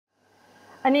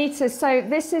Anita, so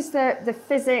this is the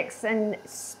physics and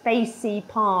spacey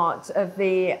part of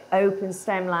the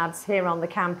OpenSTEM Labs here on the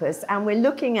campus, and we're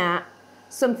looking at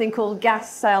something called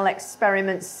Gas Cell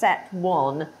Experiment Set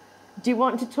 1. Do you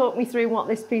want to talk me through what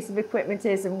this piece of equipment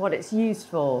is and what it's used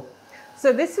for?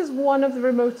 So this is one of the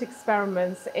remote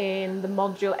experiments in the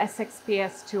module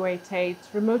SXPS 288,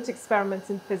 Remote Experiments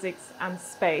in Physics and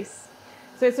Space.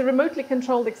 So it's a remotely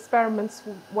controlled experiment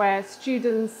where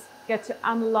students get to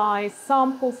analyze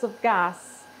samples of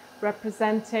gas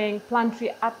representing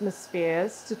planetary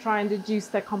atmospheres to try and deduce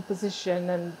their composition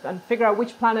and figure out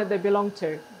which planet they belong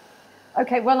to.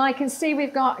 Okay, well, I can see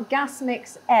we've got gas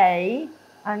mix A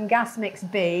and gas mix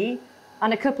B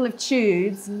and a couple of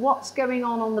tubes. What's going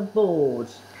on the board?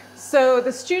 So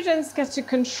the students get to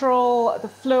control the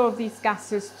flow of these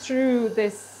gases through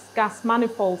this gas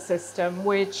manifold system,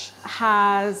 which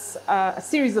has a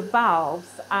series of valves,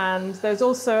 and there's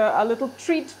also a little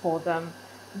treat for them.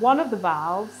 One of the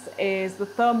valves is the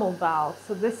thermal valve.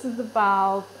 So this is the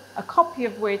valve, a copy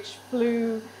of which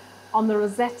flew on the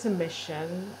Rosetta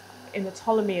mission in the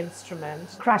Ptolemy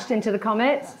instrument. Crashed into the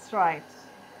comet? That's right.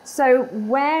 So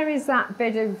where is that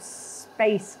bit of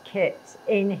space kit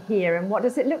in here, and what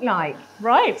does it look like?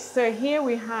 Right, so here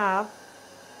we have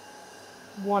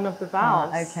one of the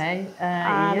valves. Okay.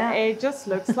 And yeah. it just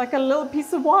looks like a little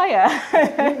piece of wire.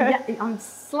 Yeah, I'm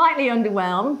slightly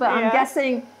underwhelmed, but Yeah. I'm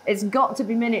guessing it's got to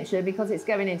be miniature because it's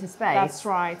going into space. That's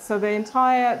right. So the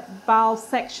entire valve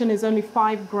section is only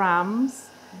 5 grams.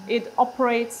 It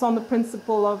operates on the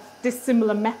principle of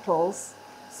dissimilar metals.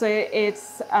 So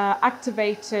it's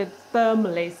activated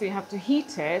thermally, so you have to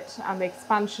heat it, and the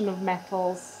expansion of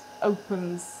metals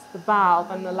opens the valve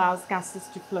and allows gases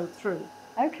to flow through.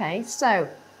 Okay, so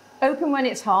open when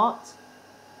it's hot,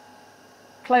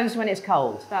 closed when it's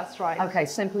cold. That's right. Okay,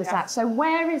 simple as that. So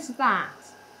where is that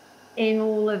in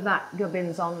all of that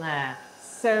gubbins on there?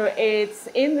 So it's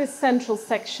in this central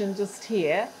section just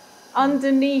here,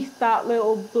 underneath that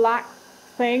little black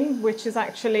thing, which is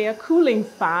actually a cooling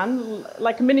fan,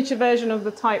 like a miniature version of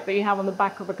the type that you have on the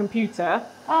back of a computer.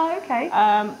 Oh, okay.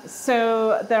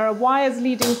 So there are wires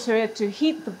leading to it to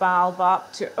heat the valve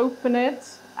up, to open it.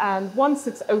 And once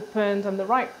it's opened and the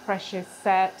right pressure is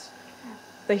set,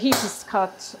 the heat is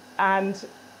cut, and Is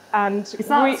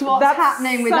that what's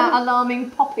happening with that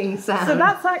alarming popping sound? So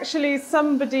that's actually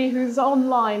somebody who's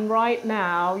online right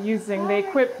now using the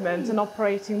equipment and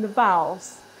operating the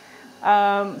valves.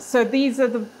 So these are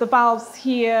the valves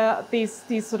here,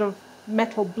 these sort of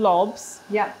metal blobs.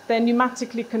 Yeah. They're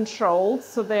pneumatically controlled,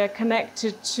 so they're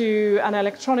connected to an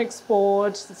electronics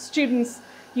board. The students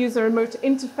use a remote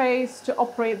interface to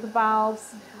operate the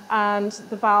valves, and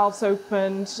the valves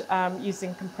opened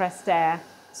using compressed air.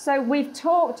 So we've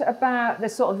talked about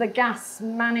the gas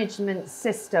management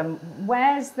system.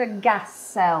 Where's the gas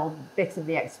cell bit of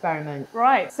the experiment?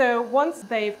 Right, so once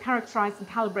they've characterized and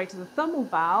calibrated the thermal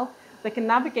valve, they can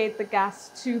navigate the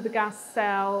gas to the gas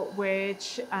cell,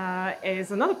 which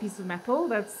is another piece of metal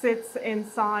that sits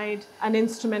inside an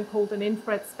instrument called an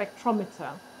infrared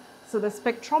spectrometer. So the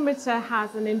spectrometer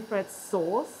has an infrared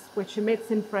source, which emits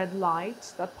infrared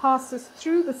light that passes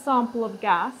through the sample of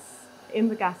gas in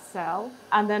the gas cell.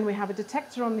 And then we have a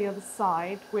detector on the other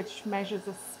side, which measures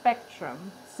a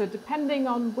spectrum. So depending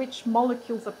on which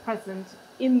molecules are present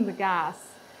in the gas,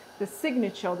 the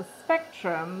signature, the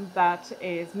spectrum that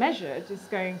is measured is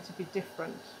going to be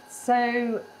different.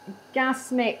 So gas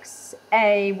mix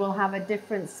A will have a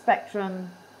different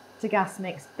spectrum to gas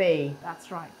mix B.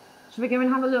 That's right. Should we go and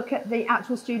have a look at the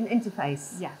actual student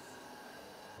interface? Yes.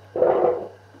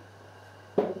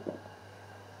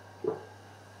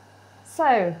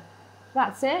 So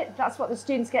that's it. That's what the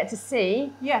students get to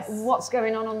see. Yes. What's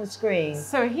going on the screen.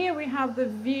 So here we have the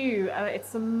view.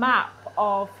 It's a map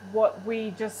of what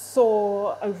we just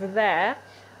saw over there.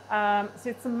 So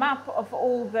it's a map of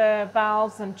all the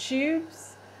valves and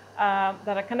tubes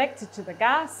that are connected to the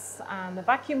gas and the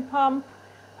vacuum pump.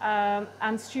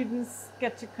 And students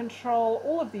get to control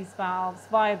all of these valves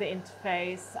via the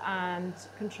interface and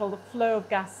control the flow of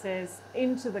gases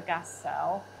into the gas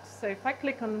cell. So if I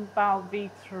click on valve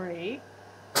V3,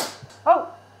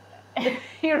 oh,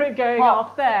 here it going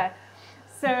off there.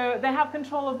 So they have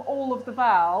control of all of the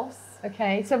valves.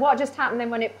 Okay, so what just happened then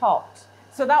when it popped?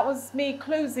 So that was me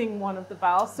closing one of the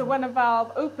valves. So when a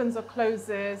valve opens or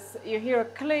closes, you hear a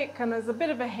click and there's a bit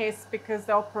of a hiss because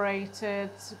they're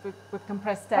operated with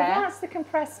compressed air. Oh, that's the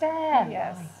compressed air.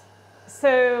 Yes. Right.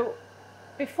 So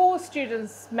before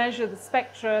students measure the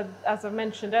spectra, as I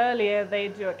mentioned earlier, they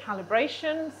do a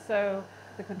calibration. So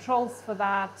the controls for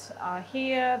that are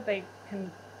here. They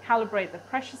can calibrate the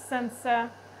pressure sensor,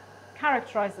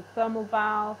 characterize the thermal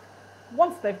valve,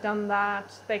 Once they've done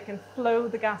that, they can flow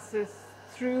the gases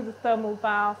through the thermal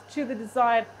valve to the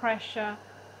desired pressure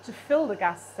to fill the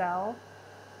gas cell.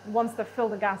 Once they've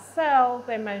filled the gas cell,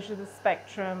 they measure the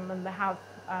spectrum, and they have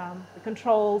the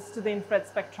controls to the infrared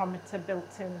spectrometer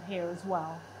built in here as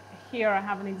well. Here I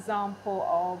have an example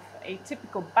of a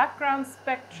typical background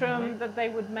spectrum that they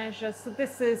would measure. So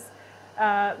this is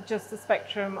just the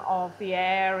spectrum of the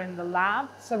air in the lab.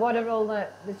 So what are all the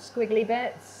squiggly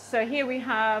bits? So here we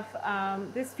have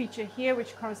this feature here,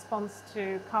 which corresponds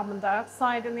to carbon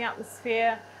dioxide in the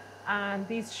atmosphere. And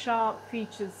these sharp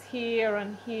features here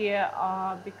and here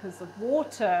are because of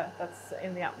water that's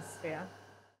in the atmosphere.